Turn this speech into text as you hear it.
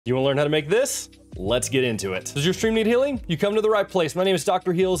You want to learn how to make this? Let's get into it. Does your stream need healing? You come to the right place. My name is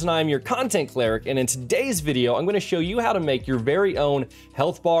Dr. Heals and I am your content cleric. And in today's video, I'm going to show you how to make your very own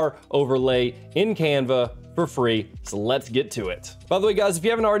health bar overlay in Canva for free. So let's get to it. By the way, guys, if you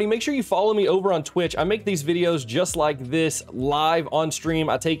haven't already, make sure you follow me over on Twitch. I make these videos just like this live on stream.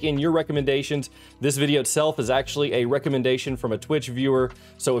 I take in your recommendations. This video itself is actually a recommendation from a Twitch viewer.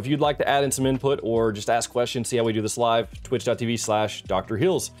 So if you'd like to add in some input or just ask questions, see how we do this live, twitch.tv/Dr.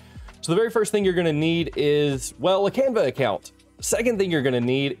 Heals. So the very first thing you're gonna need is, well, a Canva account. Second thing you're gonna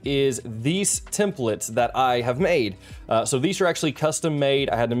need is these templates that I have made. So these are actually custom made.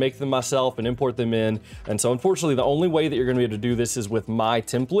 I had to make them myself and import them in. And so unfortunately, the only way that you're gonna be able to do this is with my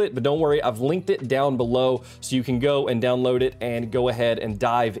template, but don't worry, I've linked it down below so you can go and download it and go ahead and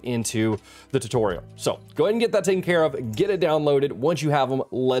dive into the tutorial. So go ahead and get that taken care of, get it downloaded. Once you have them,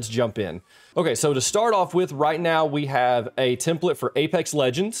 let's jump in. Okay, so to start off with, right now we have a template for Apex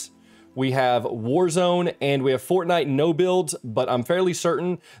Legends. We have Warzone and we have Fortnite no builds, but I'm fairly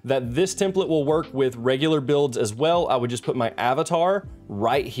certain that this template will work with regular builds as well. I would just put my avatar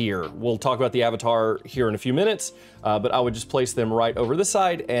right here. We'll talk about the avatar here in a few minutes, but I would just place them right over this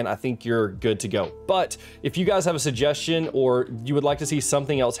side and I think you're good to go. But if you guys have a suggestion or you would like to see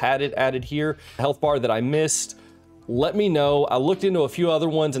something else added here, health bar that I missed, let me know. I looked into a few other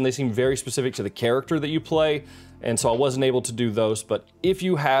ones and they seem very specific to the character that you play. And so I wasn't able to do those, but if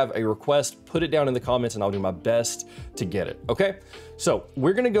you have a request, put it down in the comments and I'll do my best to get it, okay? So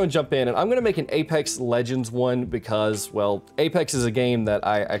we're gonna go and jump in and I'm gonna make an Apex Legends one because, well, Apex is a game that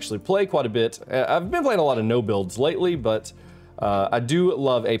I actually play quite a bit. I've been playing a lot of no builds lately, but I do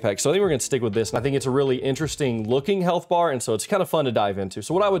love Apex. So I think we're gonna stick with this. And I think it's a really interesting looking health bar and so it's kind of fun to dive into.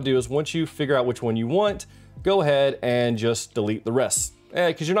 So what I would do is once you figure out which one you want, go ahead and just delete the rest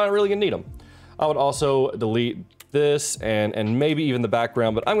because you're not really gonna need them. I would also delete this and maybe even the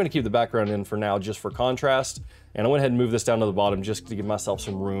background, but I'm gonna keep the background in for now just for contrast. And I went ahead and moved this down to the bottom just to give myself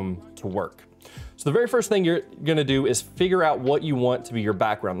some room to work. So the very first thing you're gonna do is figure out what you want to be your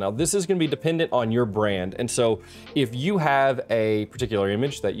background. Now this is gonna be dependent on your brand. And so if you have a particular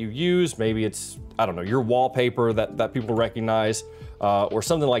image that you use, maybe it's, I don't know, your wallpaper that people recognize or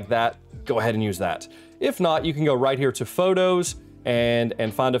something like that, go ahead and use that. If not, you can go right here to photos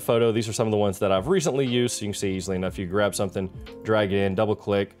and find a photo. These are some of the ones that I've recently used. So you can see easily enough, you grab something, drag it in, double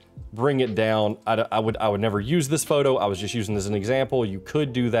click, bring it down. I would never use this photo. I was just using this as an example. You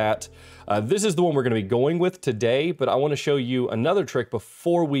could do that. This is the one we're gonna be going with today, but I wanna show you another trick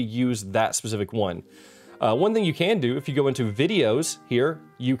before we use that specific one. One thing you can do, if you go into videos here,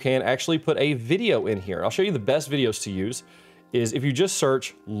 you can actually put a video in here. I'll show you the best videos to use is if you just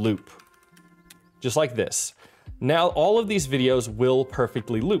search loop, just like this. Now, all of these videos will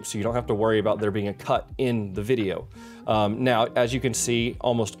perfectly loop, so you don't have to worry about there being a cut in the video. Now, as you can see,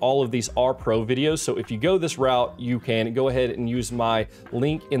 almost all of these are pro videos, so if you go this route, you can go ahead and use my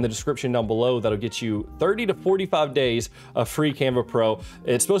link in the description down below. That'll get you 30 to 45 days of free Canva Pro.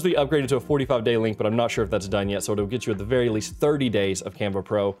 It's supposed to be upgraded to a 45-day link, but I'm not sure if that's done yet, so it'll get you at the very least 30 days of Canva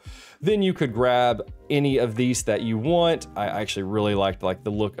Pro. Then you could grab any of these that you want. I actually really liked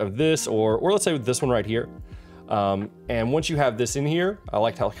the look of this, or let's say this one right here. And once you have this in here, I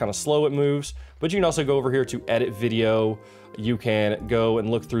liked how kind of slow it moves, but you can also go over here to edit video. You can go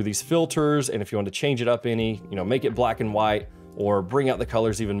and look through these filters. And if you want to change it up any, make it black and white or bring out the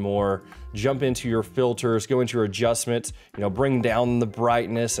colors even more, jump into your filters, go into your adjustments, bring down the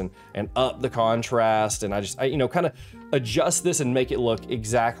brightness and up the contrast. And I kind of adjust this and make it look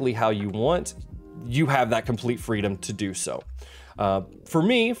exactly how you want. You have that complete freedom to do so. For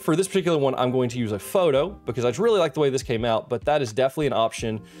me, for this particular one, I'm going to use a photo because I really like the way this came out, but that is definitely an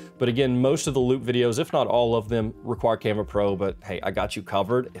option. But again, most of the loop videos, if not all of them, require Canva Pro, but hey, I got you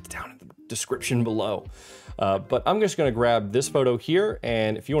covered. It's down in the description below. But I'm just gonna grab this photo here,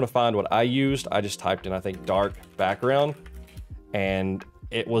 and if you wanna find what I used, I just typed in, I think, dark background, and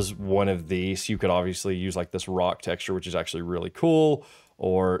it was one of these. You could obviously use like this rock texture, which is actually really cool.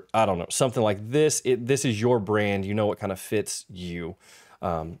 Or I don't know, something like this. This is your brand, you know what kind of fits you.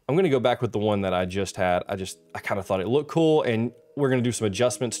 I'm gonna go back with the one that I just had. I kind of thought it looked cool and we're gonna do some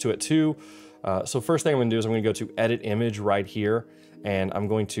adjustments to it too. So first thing I'm gonna do is I'm gonna go to edit image right here and I'm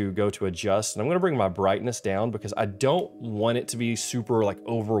going to go to adjust and I'm gonna bring my brightness down because I don't want it to be super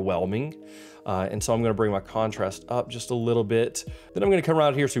overwhelming. And so I'm gonna bring my contrast up just a little bit. Then I'm gonna come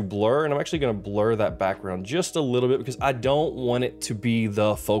around here to blur and I'm actually gonna blur that background just a little bit because I don't want it to be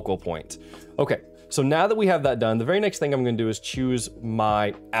the focal point. Okay, So now that we have that done, the very next thing I'm gonna do is choose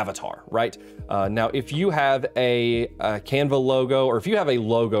my avatar, right? Now, if you have a Canva logo, or if you have a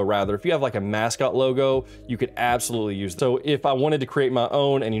logo rather, if you have like a mascot logo, you could absolutely use it. So if I wanted to create my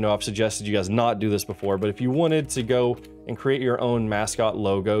own, and I've suggested you guys not do this before, but if you wanted to go and create your own mascot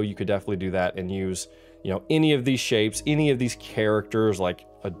logo, you could definitely do that and use, any of these shapes, any of these characters, like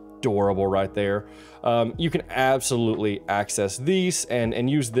adorable right there. You can absolutely access these and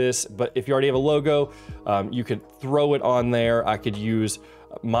use this, but if you already have a logo, you could throw it on there. I could use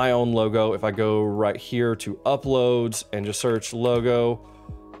my own logo. If I go right here to uploads and just search logo,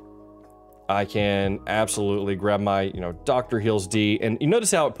 I can absolutely grab my, Dr. Heals D, and you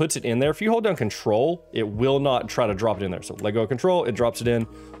notice how it puts it in there. If you hold down Control, it will not try to drop it in there. So let go of Control, it drops it in.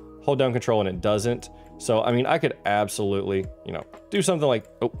 Hold down Control and it doesn't. So, I mean, I could absolutely, do something like,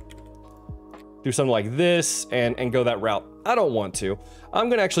 do something like this and go that route. I don't want to. I'm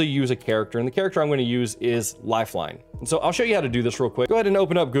gonna actually use a character, and the character I'm gonna use is Lifeline. And so I'll show you how to do this real quick. Go ahead and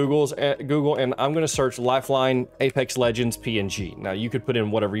open up Google, and I'm gonna search Lifeline Apex Legends PNG. Now you could put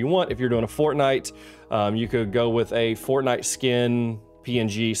in whatever you want. If you're doing a Fortnite, you could go with a Fortnite skin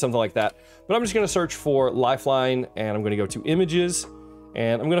PNG, something like that. But I'm just gonna search for Lifeline, and I'm gonna go to images,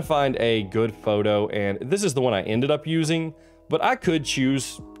 and I'm gonna find a good photo, and this is the one I ended up using, but I could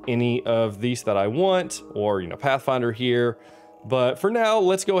choose any of these that I want, or Pathfinder here. But for now,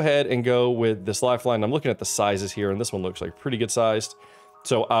 let's go ahead and go with this Lifeline. I'm looking at the sizes here, and this one looks like pretty good sized.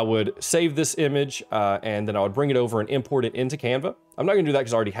 So I would save this image, and then I would bring it over and import it into Canva. I'm not gonna do that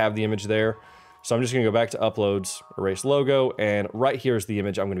because I already have the image there. So I'm just gonna go back to uploads, erase logo, and right here is the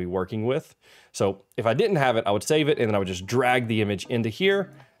image I'm gonna be working with. So if I didn't have it, I would save it, and then I would just drag the image into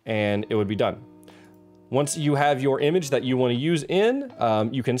here, and it would be done. Once you have your image that you want to use in,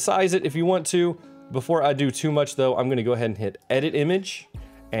 you can size it if you want to. Before I do too much though, I'm gonna go ahead and hit edit image,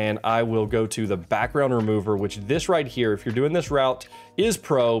 and I will go to the background remover, which this right here, if you're doing this route, is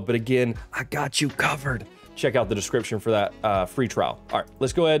pro, but again, I got you covered. Check out the description for that free trial. All right,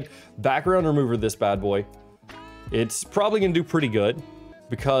 let's go ahead, background remover this bad boy. It's probably gonna do pretty good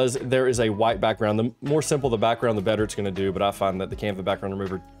because there is a white background. The more simple the background, the better it's gonna do, but I find that the Canva background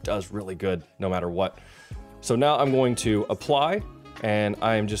remover does really good no matter what. So now I'm going to apply, and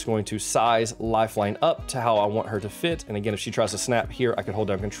I am just going to size Lifeline up to how I want her to fit. And again, if she tries to snap here, I can hold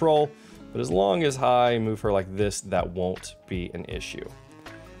down Control, but as long as I move her like this, that won't be an issue.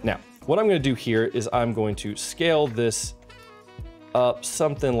 Now, what I'm gonna do here is I'm going to scale this up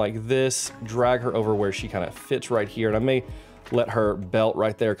something like this, drag her over where she kind of fits right here, and I may let her belt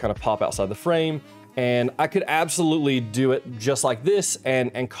right there kind of pop outside the frame. And I could absolutely do it just like this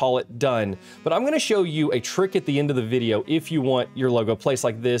and call it done. But I'm gonna show you a trick at the end of the video if you want your logo placed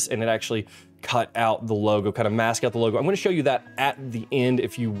like this and it actually cut out the logo, kind of mask out the logo. I'm gonna show you that at the end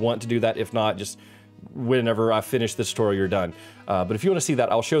if you want to do that. If not, just whenever I finish this tutorial, you're done. But if you wanna see that,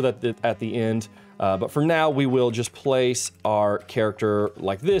 I'll show that at the end. But for now, we will just place our character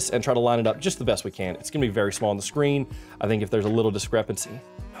like this and try to line it up just the best we can. It's gonna be very small on the screen. I think if there's a little discrepancy,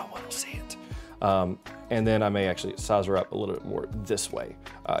 no one will see it. And then I may actually size her up a little bit more this way,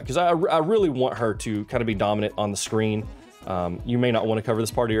 because I really want her to kind of be dominant on the screen. You may not want to cover this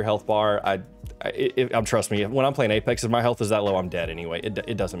part of your health bar. Trust me, when I'm playing Apex, if my health is that low, I'm dead anyway.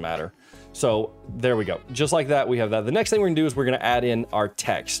 It doesn't matter. So there we go. Just like that, we have that. The next thing we're gonna do is we're gonna add in our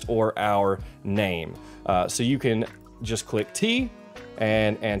text or our name. So you can just click T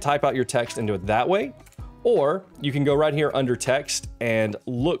and type out your text and do it that way. Or you can go right here under text and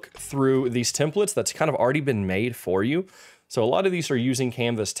look through these templates that's kind of already been made for you. So a lot of these are using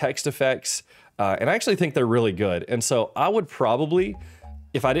Canva's text effects, and I actually think they're really good. And so I would probably,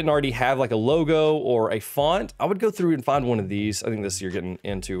 if I didn't already have like a logo or a font, I would go through and find one of these. I think this, you're getting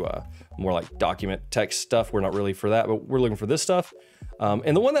into more like document text stuff. We're not really for that, but we're looking for this stuff.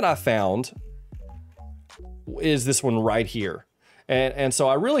 And the one that I found is this one right here. And so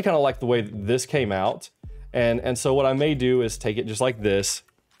I really kind of like the way this came out. And so what I may do is take it just like this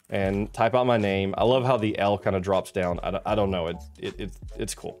and type out my name. I love how the L kind of drops down. I don't know,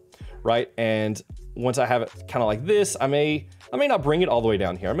 it's cool, right? And once I have it kind of like this, I may not bring it all the way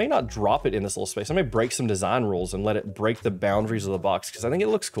down here. I may not drop it in this little space. I may break some design rules and let it break the boundaries of the box because I think it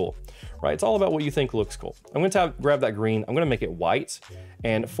looks cool, right? It's all about what you think looks cool. I'm gonna grab that green. I'm gonna make it white.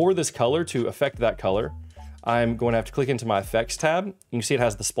 And for this color, to affect that color, I'm going to have to click into my effects tab. You can see it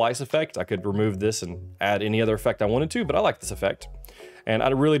has the splice effect. I could remove this and add any other effect I wanted to, but I like this effect. And I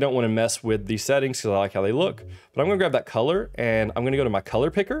really don't want to mess with these settings because I like how they look. But I'm going to grab that color and I'm going to go to my color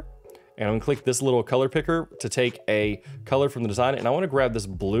picker and I'm gonna click this little color picker to take a color from the design, and I wanna grab this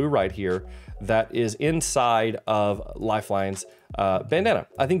blue right here that is inside of Lifeline's bandana.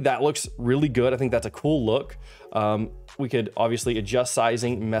 I think that looks really good. I think that's a cool look. We could obviously adjust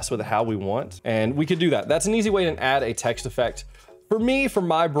sizing, mess with it how we want, and we could do that. That's an easy way to add a text effect. For me, for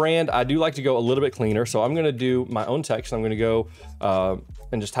my brand, I do like to go a little bit cleaner, so I'm gonna do my own text. I'm gonna go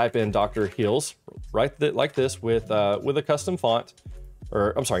and just type in Dr. Heals, like this with a custom font,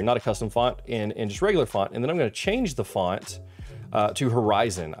 or I'm sorry, not a custom font, in just regular font, and then I'm gonna change the font to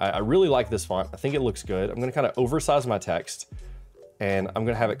Horizon. I really like this font. I think it looks good. I'm gonna kind of oversize my text, and I'm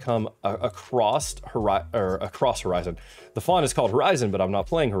gonna have it come across Horizon. The font is called Horizon, but I'm not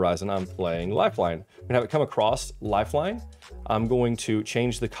playing Horizon, I'm playing Lifeline. I'm gonna have it come across Lifeline. I'm going to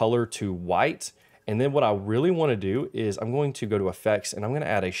change the color to white. And then what I really wanna do is I'm going to go to effects and I'm gonna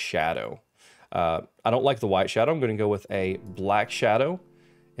add a shadow. I don't like the white shadow. I'm gonna go with a black shadow.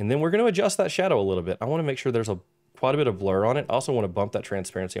 And then we're gonna adjust that shadow a little bit. I wanna make sure there's quite a bit of blur on it. I also wanna bump that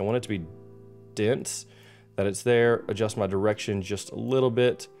transparency. I want it to be dense, that it's there. Adjust my direction just a little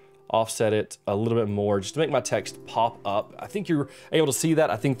bit, offset it a little bit more, just to make my text pop up. I think you're able to see that.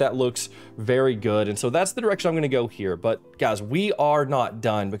 I think that looks very good. And so that's the direction I'm gonna go here. But guys, we are not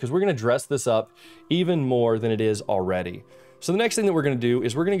done, because we're gonna dress this up even more than it is already. So the next thing that we're gonna do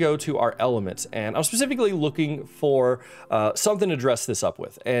is we're gonna go to our elements, and I'm specifically looking for something to dress this up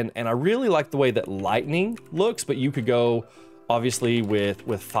with. And I really like the way that lightning looks, but you could go obviously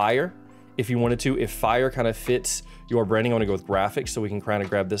with fire if you wanted to. If fire kind of fits your branding, I want to go with graphics, so we can kind of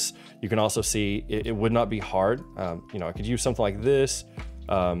grab this. You can also see it would not be hard. You know, I could use something like this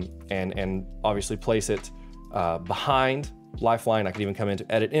and obviously place it behind Lifeline. I could even come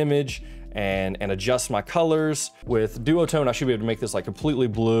into edit image and adjust my colors. With duotone, I should be able to make this like completely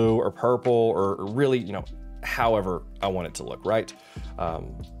blue or purple or really, you know, however I want it to look, right?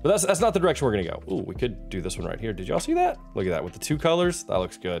 But that's not the direction we're gonna go. Ooh, we could do this one right here. Did y'all see that? Look at that, with the two colors, that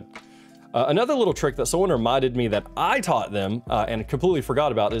looks good. Another little trick that someone reminded me that I taught them and completely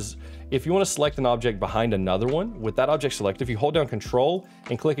forgot about is if you want to select an object behind another one, with that object selected, if you hold down Control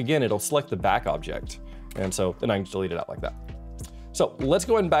and click again, it'll select the back object. And so then I can delete it out like that. So let's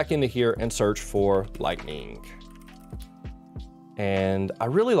go ahead and back into here and search for lightning. And I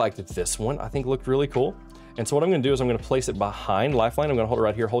really liked this one. I think looked really cool. And so what I'm gonna do is I'm gonna place it behind Lifeline. I'm gonna hold it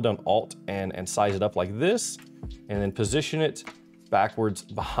right here, hold down Alt and size it up like this, and then position it backwards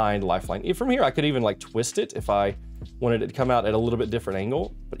behind Lifeline. From here, I could even like twist it if I wanted it to come out at a little bit different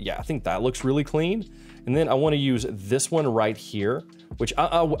angle. But yeah, I think that looks really clean. And then I want to use this one right here, which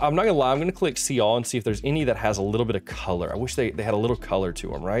I'm not gonna lie, I'm gonna click see all and see if there's any that has a little bit of color. I wish they had a little color to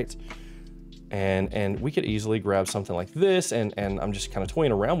them, right? And we could easily grab something like this, and I'm just kind of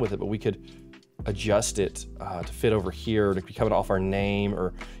toying around with it, but we could adjust it to fit over here, to be coming off our name,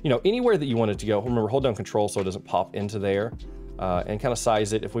 or you know, anywhere that you want it to go. Remember, hold down Control so it doesn't pop into there. And kind of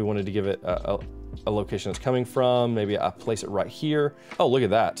size it if we wanted to give it a location it's coming from. Maybe I place it right here. Oh, look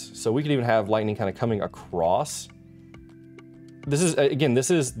at that. So we could even have lightning kind of coming across. This is, again, this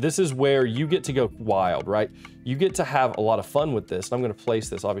is where you get to go wild, right? You get to have a lot of fun with this. And I'm gonna place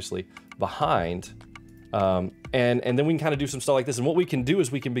this obviously behind. And then we can kind of do some stuff like this. And what we can do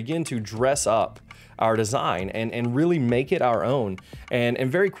is we can begin to dress up our design and really make it our own, and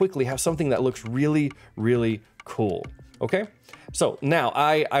very quickly have something that looks really, really cool. Okay, so now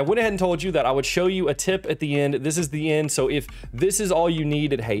I went ahead and told you that I would show you a tip at the end. This is the end, so if this is all you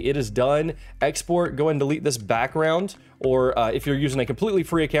needed, hey, it is done. Export, go ahead and delete this background, or if you're using a completely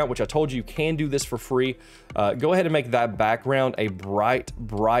free account, which I told you can do this for free, go ahead and make that background a bright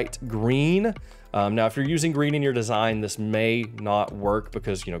green. Now, if you're using green in your design, this may not work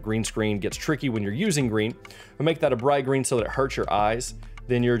because, you know, green screen gets tricky when you're using green. But make that a bright green so that it hurts your eyes.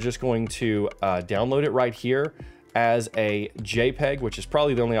 Then you're just going to download it right here as a JPEG, which is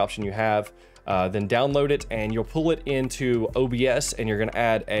probably the only option you have. Then download it and you'll pull it into OBS, and you're gonna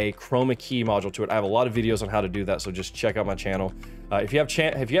add a chroma key module to it. I have a lot of videos on how to do that, so just check out my channel. If you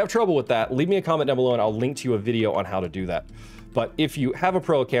have trouble with that, leave me a comment down below and I'll link to you a video on how to do that. But if you have a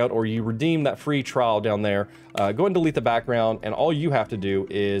pro account or you redeem that free trial down there, go ahead and delete the background, and all you have to do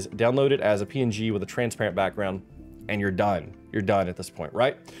is download it as a PNG with a transparent background, and you're done. You're done at this point,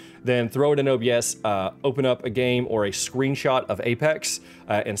 right? Then throw it in OBS, open up a game or a screenshot of Apex,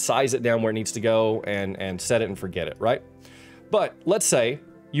 and size it down where it needs to go, and set it and forget it, right? But let's say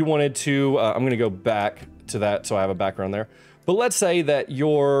you wanted to, I'm gonna go back to that so I have a background there. But let's say that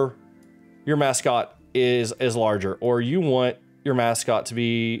your mascot is larger, or you want your mascot to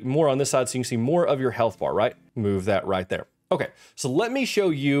be more on this side so you can see more of your health bar, right? Move that right there. Okay, so let me show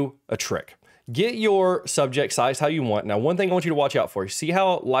you a trick. get your subject size how you want. Now, one thing I want you to watch out for, you see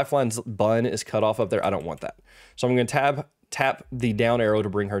how Lifeline's bun is cut off up there? I don't want that. So I'm going to tap the down arrow to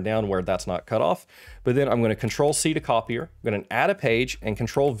bring her down where that's not cut off. But then I'm going to Control C to copy her. I'm going to add a page and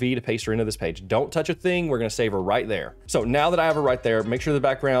Control V to paste her into this page. Don't touch a thing. We're going to save her right there. So now that I have her right there, make sure the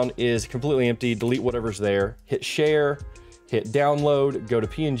background is completely empty. Delete whatever's there. Hit share. Hit download, go to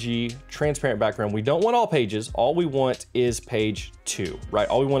PNG, transparent background. We don't want all pages. All we want is page 2, right?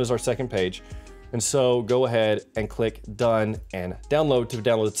 All we want is our second page. And so go ahead and click done and download to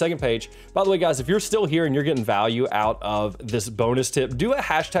download the second page. By the way, guys, if you're still here and you're getting value out of this bonus tip, do a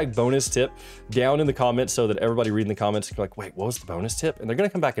hashtag bonus tip down in the comments so that everybody reading the comments can be like, wait, what was the bonus tip? And they're gonna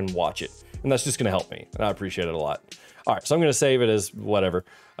come back and watch it. And that's just gonna help me. And I appreciate it a lot. All right, so I'm gonna save it as whatever,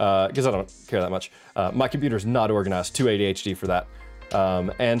 because I don't care that much. My computer's not organized, too ADHD for that.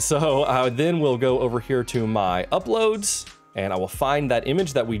 And so then we'll go over here to my uploads, and I will find that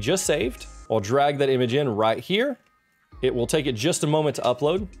image that we just saved. I'll drag that image in right here. It will take it just a moment to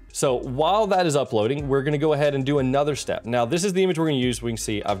upload. So while that is uploading, we're gonna go ahead and do another step. Now, this is the image we're gonna use. We can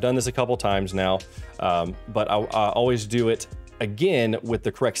see I've done this a couple times now, but I always do it again with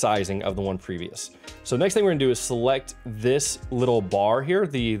the correct sizing of the one previous. So next thing we're gonna do is select this little bar here,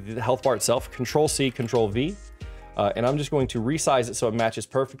 the health bar itself, Control C, Control V, and I'm just going to resize it so it matches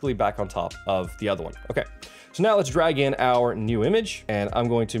perfectly back on top of the other one. Okay, so now let's drag in our new image, and I'm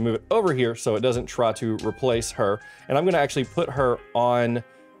going to move it over here so it doesn't try to replace her, and I'm gonna actually put her on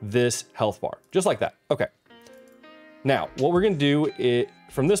this health bar, just like that. Okay, now what we're gonna do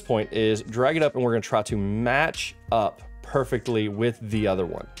from this point is drag it up, and we're gonna try to match up perfectly with the other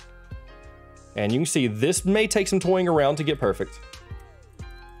one. And you can see this may take some toying around to get perfect.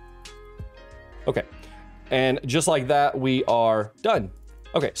 Okay, and just like that, we are done.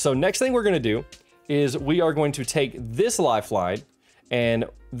 Okay, so next thing we're gonna do is we are going to take this lifeline, and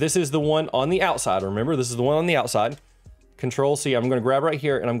this is the one on the outside. Remember, this is the one on the outside. Control C, I'm gonna grab right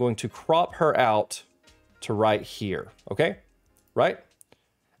here, and I'm going to crop her out to right here, okay? Right?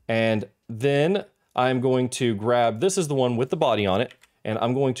 And then I'm going to grab, this is the one with the body on it, and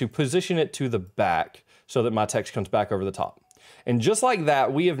I'm going to position it to the back so that my text comes back over the top. And just like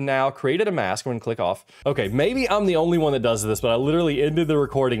that, we have now created a mask. I'm gonna click off. Okay, maybe I'm the only one that does this, but I literally ended the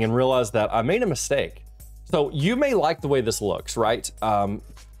recording and realized that I made a mistake. So you may like the way this looks, right?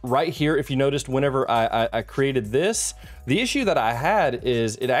 Right here, if you noticed, whenever I created this, the issue that I had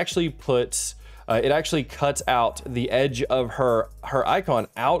is it actually puts, it actually cuts out the edge of her icon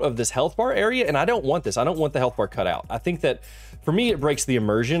out of this health bar area, and I don't want this. I don't want the health bar cut out. I think that for me, it breaks the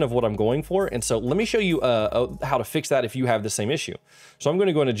immersion of what I'm going for. And so let me show you how to fix that if you have the same issue. So I'm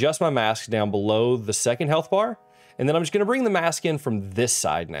gonna go and adjust my mask down below the second health bar. And then I'm just gonna bring the mask in from this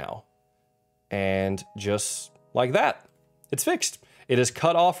side now. And just like that, it's fixed. It is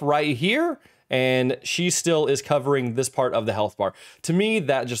cut off right here, and she still is covering this part of the health bar. To me,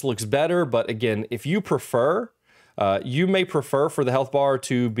 that just looks better. But again, if you prefer, you may prefer for the health bar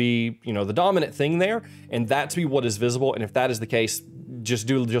to be, you know, the dominant thing there, and that to be what is visible. And if that is the case, just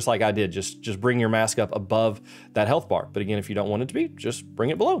do just like I did. Just bring your mask up above that health bar. But again, if you don't want it to be, just bring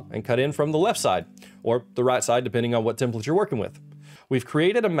it below and cut in from the left side or the right side, depending on what template you're working with. We've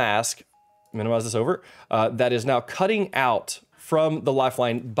created a mask, minimize this over, that is now cutting out from the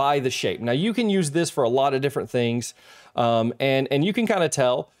lifeline by the shape. Now you can use this for a lot of different things, and you can kind of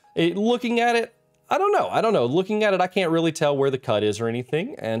tell looking at it. I don't know. Looking at it, I can't really tell where the cut is or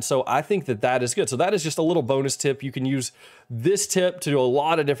anything. And so I think that that is good. So that is just a little bonus tip. You can use this tip to do a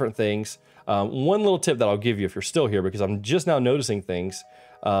lot of different things. One little tip that I'll give you if you're still here, because I'm just now noticing things,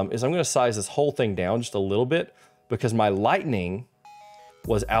 is I'm gonna size this whole thing down just a little bit because my lightning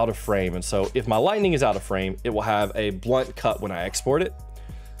was out of frame. And so if my lightning is out of frame, it will have a blunt cut when I export it.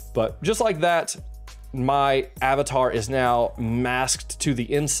 But just like that, my avatar is now masked to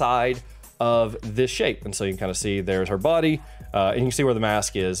the inside of this shape. And so you can kind of see there's her body, and you can see where the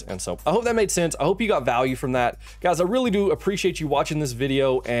mask is. And so I hope that made sense. I hope you got value from that. Guys, I really do appreciate you watching this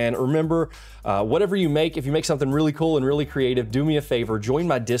video. And remember, whatever you make, if you make something really cool and really creative, do me a favor, join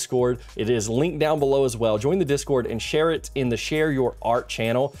my Discord. It is linked down below as well. Join the Discord and share it in the Share Your Art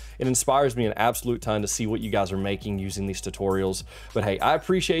channel. It inspires me an absolute ton to see what you guys are making using these tutorials. But hey, I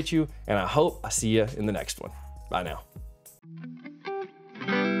appreciate you, and I hope I see you in the next one. Bye now.